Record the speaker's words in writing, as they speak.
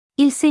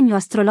Il segno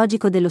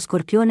astrologico dello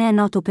Scorpione è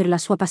noto per la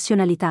sua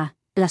passionalità,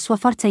 la sua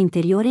forza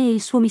interiore e il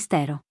suo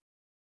mistero.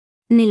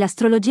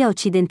 Nell'astrologia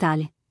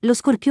occidentale, lo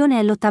Scorpione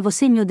è l'8°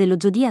 segno dello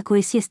zodiaco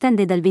e si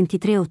estende dal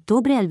 23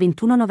 ottobre al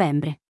 21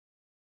 novembre.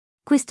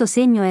 Questo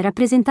segno è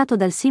rappresentato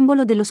dal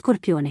simbolo dello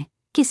Scorpione,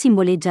 che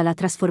simboleggia la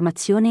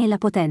trasformazione e la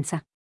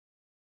potenza.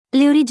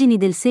 Le origini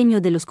del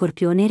segno dello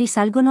Scorpione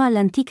risalgono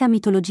all'antica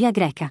mitologia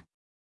greca.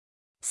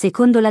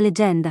 Secondo la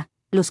leggenda,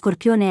 lo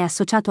Scorpione è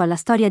associato alla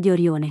storia di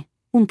Orione,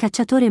 un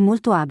cacciatore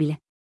molto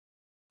abile.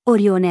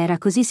 Orione era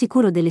così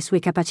sicuro delle sue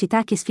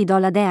capacità che sfidò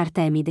la dea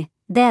Artemide,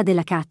 dea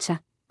della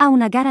caccia, a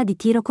una gara di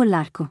tiro con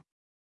l'arco.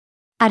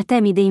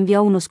 Artemide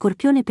inviò uno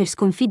scorpione per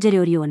sconfiggere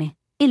Orione,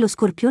 e lo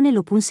scorpione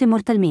lo punse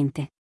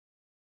mortalmente.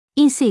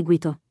 In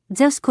seguito,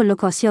 Zeus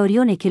collocò sia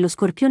Orione che lo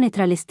Scorpione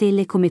tra le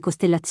stelle come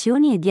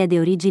costellazioni e diede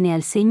origine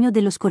al segno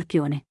dello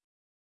Scorpione.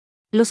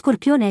 Lo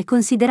Scorpione è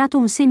considerato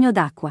un segno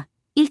d'acqua,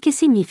 il che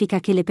significa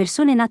che le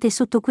persone nate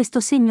sotto questo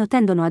segno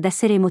tendono ad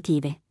essere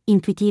emotive,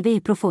 intuitive e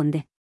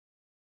profonde.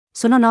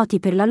 Sono noti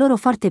per la loro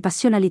forte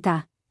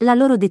passionalità, la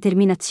loro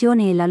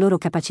determinazione e la loro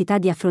capacità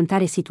di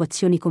affrontare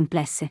situazioni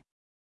complesse.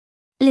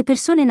 Le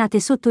persone nate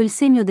sotto il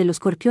segno dello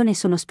Scorpione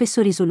sono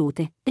spesso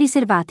risolute,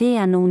 riservate e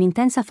hanno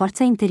un'intensa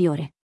forza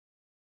interiore.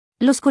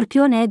 Lo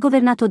Scorpione è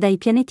governato dai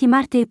pianeti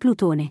Marte e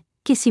Plutone,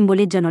 che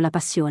simboleggiano la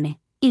passione,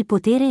 il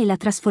potere e la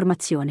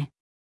trasformazione.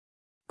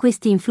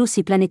 Questi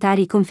influssi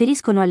planetari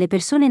conferiscono alle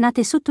persone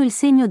nate sotto il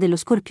segno dello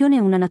Scorpione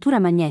una natura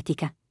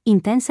magnetica,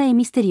 intensa e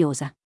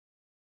misteriosa.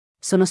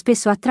 Sono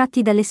spesso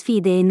attratti dalle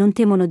sfide e non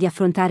temono di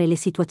affrontare le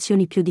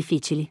situazioni più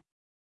difficili.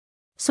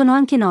 Sono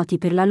anche noti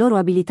per la loro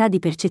abilità di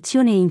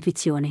percezione e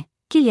intuizione,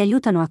 che li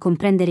aiutano a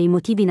comprendere i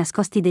motivi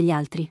nascosti degli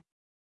altri.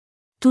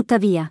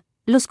 Tuttavia,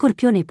 lo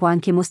Scorpione può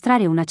anche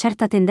mostrare una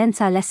certa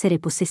tendenza all'essere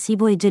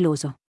possessivo e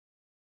geloso.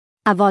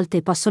 A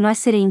volte possono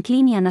essere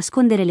inclini a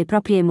nascondere le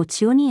proprie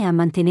emozioni e a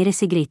mantenere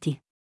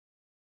segreti.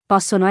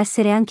 Possono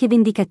essere anche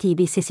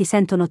vendicativi se si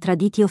sentono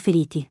traditi o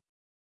feriti.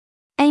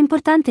 È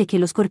importante che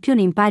lo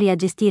Scorpione impari a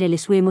gestire le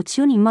sue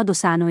emozioni in modo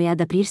sano e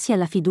ad aprirsi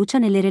alla fiducia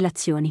nelle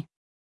relazioni.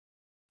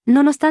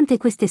 Nonostante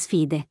queste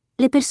sfide,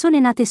 le persone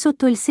nate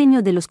sotto il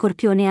segno dello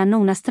Scorpione hanno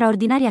una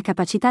straordinaria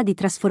capacità di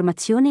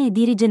trasformazione e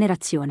di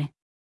rigenerazione.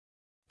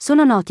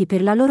 Sono noti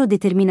per la loro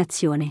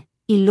determinazione,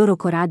 il loro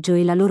coraggio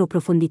e la loro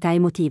profondità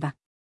emotiva.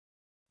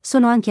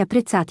 Sono anche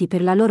apprezzati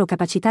per la loro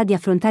capacità di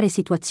affrontare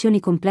situazioni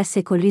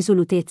complesse con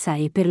risolutezza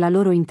e per la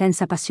loro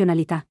intensa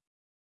passionalità.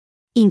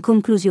 In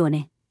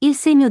conclusione, il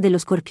segno dello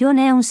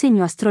Scorpione è un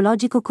segno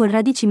astrologico con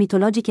radici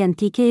mitologiche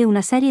antiche e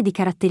una serie di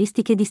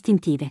caratteristiche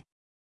distintive.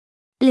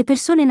 Le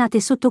persone nate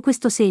sotto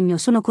questo segno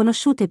sono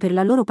conosciute per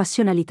la loro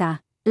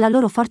passionalità, la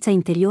loro forza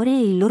interiore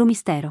e il loro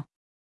mistero.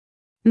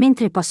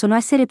 Mentre possono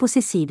essere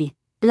possessivi,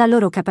 la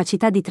loro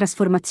capacità di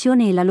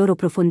trasformazione e la loro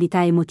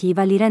profondità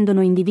emotiva li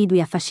rendono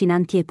individui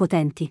affascinanti e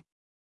potenti.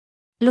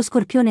 Lo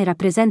Scorpione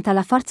rappresenta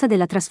la forza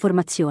della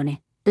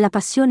trasformazione, la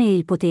passione e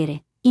il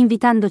potere,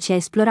 invitandoci a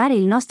esplorare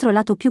il nostro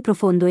lato più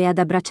profondo e ad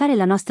abbracciare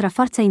la nostra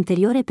forza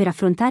interiore per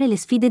affrontare le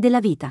sfide della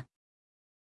vita.